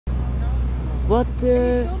What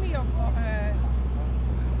Show me your,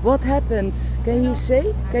 what happened? Can you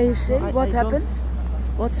say? Can you say No, what I don't. happened?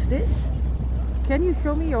 What's this? can you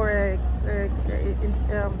show me your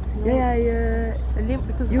Yeah,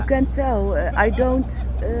 because you can tell. I don't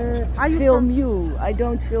Are you film from- you. I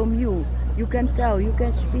don't film you. You can tell. You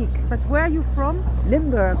can speak. But where are you from?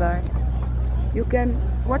 Limburger. You can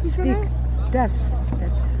What is your speak. name?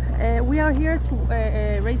 Des. We are here to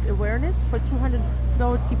raise awareness for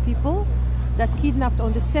 230 people that kidnapped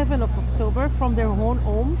on the 7th of October from their own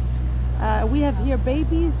homes. We have here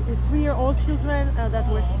babies, 3-year-old children that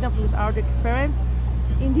were kidnapped without their parents.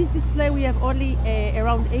 In this display we have only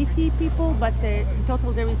around 80 people, but in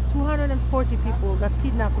total there is 240 people that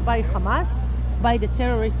kidnapped by Hamas, by the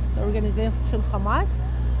terrorist organization Hamas.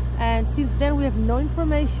 And since then we have no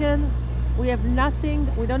information. We have nothing.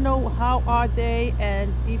 We don't know how are they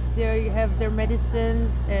and if they have their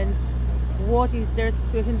medicines and what is their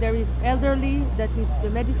situation. There is elderly that need the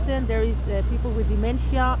medicine. There is people with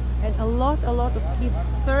dementia and a lot of kids.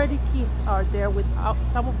 30 kids are there without,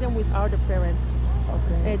 some of them without their parents.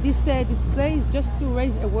 Okay. This display is just to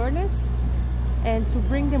raise awareness and to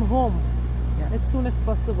bring them home as soon as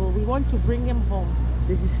possible. We want to bring them home.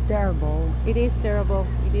 This is terrible. It is terrible.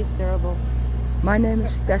 It is terrible. My name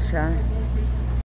is Tessa.